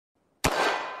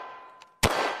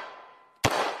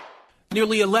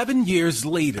Nearly 11 years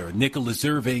later, Nicholas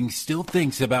Irving still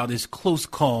thinks about his close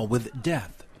call with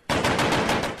death.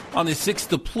 On his sixth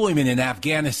deployment in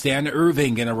Afghanistan,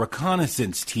 Irving and a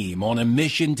reconnaissance team on a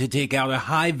mission to take out a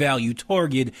high-value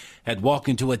target had walked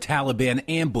into a Taliban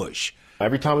ambush.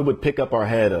 Every time we would pick up our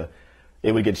head,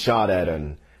 it would get shot at,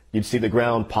 and you'd see the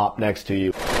ground pop next to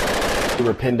you. We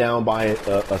were pinned down by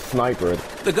a sniper.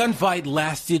 The gunfight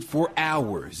lasted for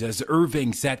hours as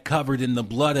Irving sat covered in the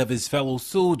blood of his fellow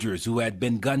soldiers who had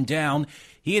been gunned down.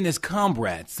 He and his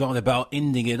comrades thought about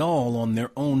ending it all on their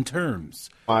own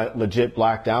terms. I legit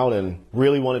blacked out and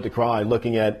really wanted to cry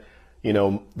looking at,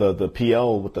 the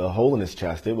PL with the hole in his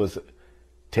chest. It was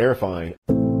terrifying.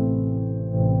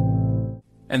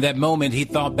 And that moment, he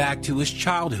thought back to his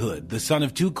childhood. The son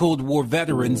of two Cold War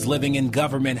veterans living in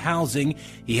government housing,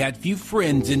 he had few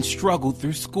friends and struggled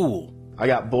through school. I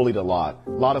got bullied a lot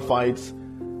of fights,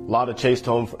 a lot of chased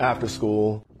home after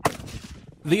school.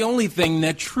 The only thing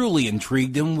that truly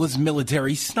intrigued him was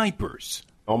military snipers.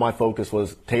 All my focus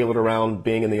was tailored around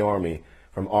being in the Army,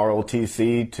 from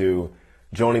ROTC to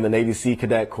joining the Navy Sea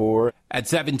Cadet Corps. At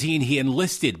 17, he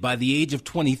enlisted. By the age of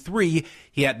 23,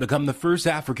 he had become the first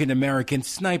African-American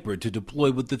sniper to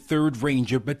deploy with the 3rd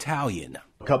Ranger Battalion.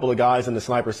 A couple of guys in the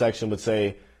sniper section would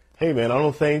say, "Hey man, I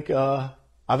don't think I've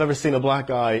ever seen a black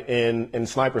guy in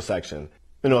sniper section."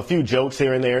 A few jokes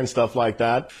here and there and stuff like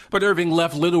that. But Irving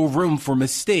left little room for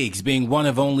mistakes. Being one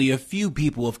of only a few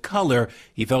people of color,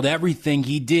 he felt everything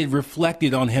he did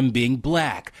reflected on him being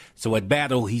black. So at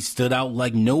battle, he stood out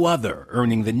like no other,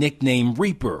 earning the nickname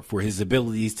Reaper for his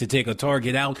abilities to take a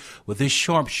target out with his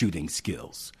sharpshooting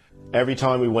skills. Every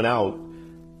time we went out,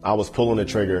 I was pulling the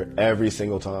trigger every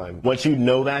single time. Once you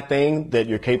know that thing that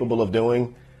you're capable of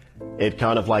doing, it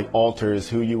kind of like alters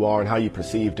who you are and how you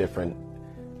perceive different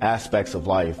aspects of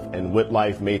life and what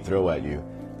life may throw at you.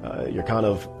 You're kind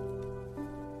of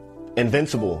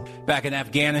invincible. Back in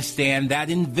Afghanistan, that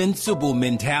invincible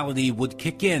mentality would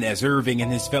kick in as Irving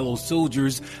and his fellow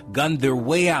soldiers gunned their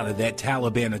way out of that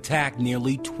Taliban attack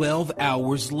nearly 12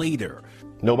 hours later.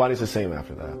 Nobody's the same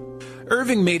after that.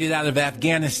 Irving made it out of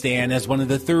Afghanistan as one of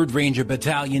the 3rd Ranger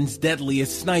Battalion's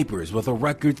deadliest snipers with a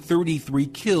record 33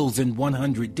 kills in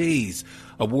 100 days,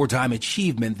 a wartime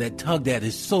achievement that tugged at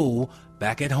his soul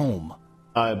back at home.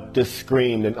 I just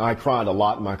screamed and I cried a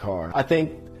lot in my car. I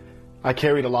think I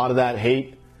carried a lot of that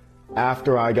hate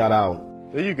after I got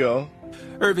out. There you go.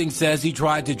 Irving says he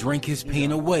tried to drink his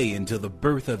pain away until the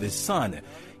birth of his son.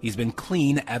 He's been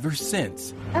clean ever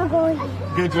since.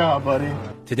 Good job, buddy.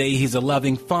 Today he's a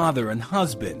loving father and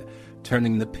husband,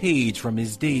 turning the page from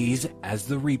his days as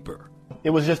the Reaper.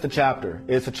 It was just a chapter.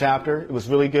 It's a chapter. It was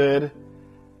really good,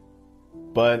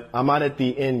 but I'm not at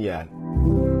the end yet.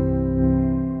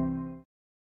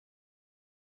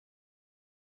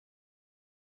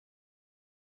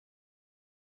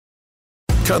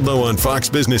 Kudlow on Fox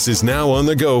Business is now on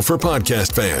the go for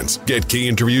podcast fans. Get key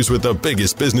interviews with the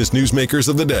biggest business newsmakers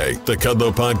of the day. The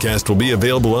Kudlow podcast will be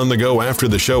available on the go after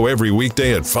the show every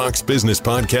weekday at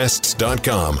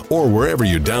foxbusinesspodcasts.com or wherever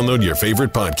you download your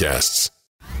favorite podcasts.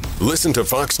 Listen to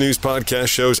Fox News Podcast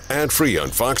shows ad-free on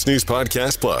Fox News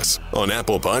Podcast Plus, on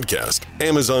Apple Podcast,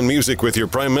 Amazon Music with your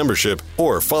Prime membership,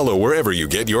 or follow wherever you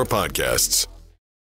get your podcasts.